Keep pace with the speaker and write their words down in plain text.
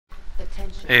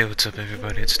Hey, what's up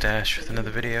everybody, it's Dash with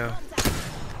another video.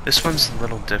 This one's a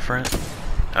little different.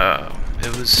 I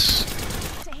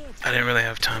didn't really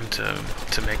have time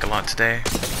to make a lot today.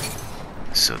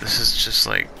 So this is just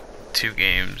like 2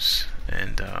 games,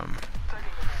 and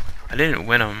I didn't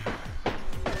win them.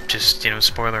 Just, you know,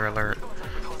 spoiler alert.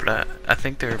 But I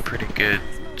think they're pretty good,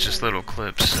 just little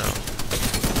clips, so.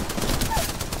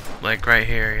 Like right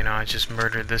here, you know, I just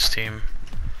murdered this team.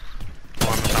 Or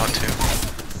I'm about to.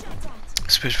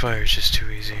 Spitfire is just too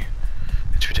easy.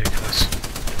 It's ridiculous.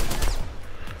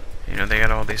 You know, they got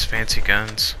all these fancy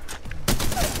guns.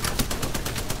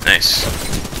 Nice.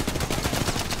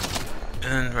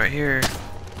 And right here,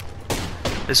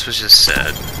 this was just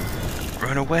sad.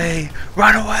 Run away!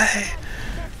 Run away!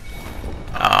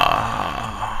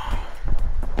 Ah.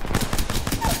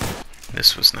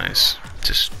 This was nice.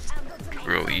 Just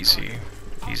real easy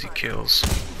kills.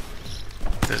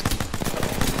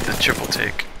 The triple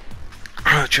take.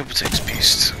 Triple take's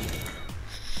beast.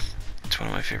 It's one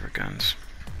of my favorite guns.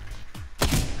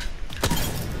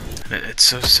 And it's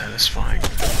so satisfying.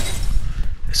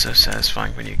 It's so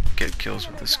satisfying when you get kills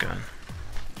with this gun,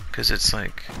 because it's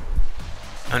like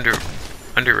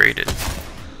underrated.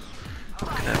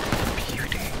 Look at that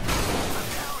beauty.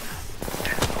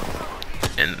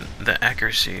 And the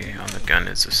accuracy on the gun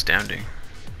is astounding.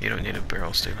 You don't need a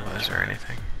barrel stabilizer or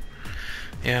anything.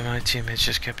 Yeah, my teammates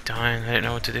just kept dying. I didn't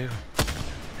know what to do.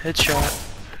 Headshot.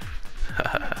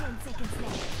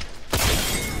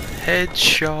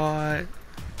 Headshot.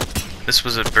 This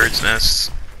was a bird's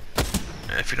nest.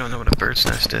 If you don't know what a bird's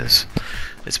nest is,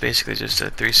 it's basically just a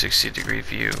 360-degree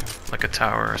view, like a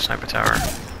tower or a sniper tower.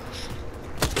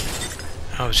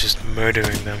 I was just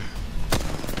murdering them.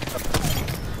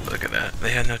 Look at that.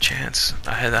 They had no chance.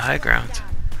 I had the high ground.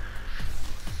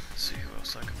 Let's see who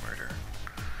else I can murder.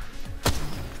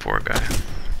 Poor guy.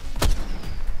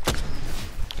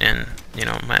 And, you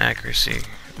know, my accuracy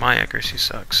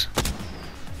sucks.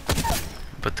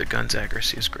 But the gun's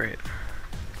accuracy is great.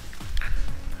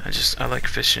 I like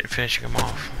finishing them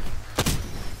off,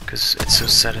 because it's so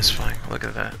satisfying. Look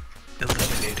at that.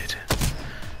 Eliminated.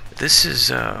 This is,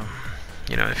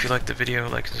 you know, if you like the video,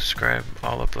 like and subscribe.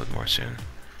 I'll upload more soon.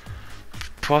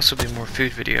 Possibly more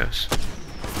food videos.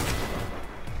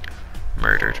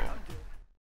 Murdered.